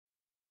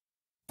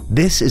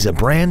This is a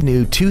brand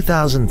new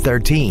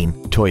 2013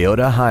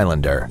 Toyota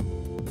Highlander.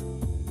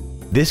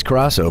 This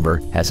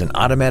crossover has an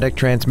automatic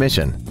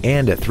transmission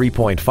and a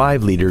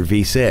 3.5-liter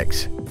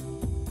V6.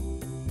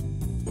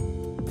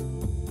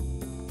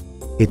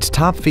 Its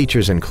top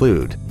features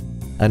include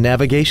a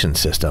navigation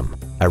system,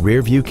 a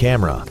rear-view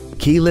camera,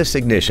 keyless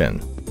ignition,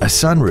 a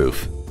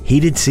sunroof,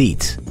 heated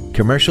seats,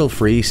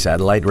 commercial-free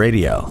satellite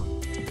radio,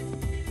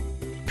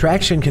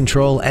 traction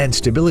control and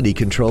stability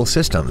control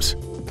systems,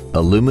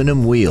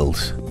 aluminum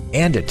wheels,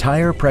 and a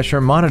tire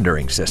pressure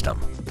monitoring system.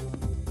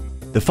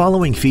 The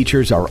following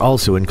features are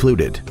also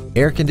included: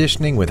 air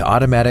conditioning with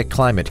automatic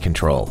climate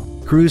control,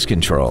 cruise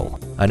control,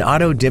 an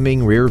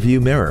auto-dimming rear-view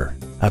mirror,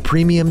 a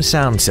premium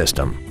sound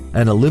system,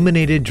 an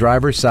illuminated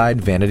driver's side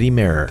vanity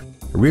mirror,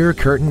 rear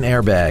curtain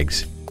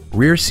airbags,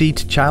 rear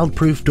seat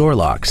child-proof door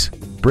locks,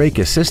 brake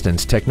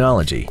assistance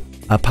technology,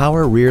 a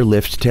power rear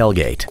lift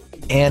tailgate,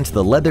 and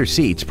the leather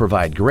seats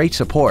provide great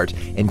support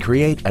and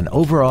create an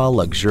overall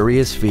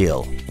luxurious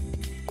feel.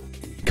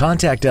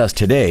 Contact us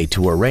today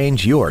to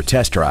arrange your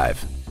test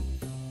drive.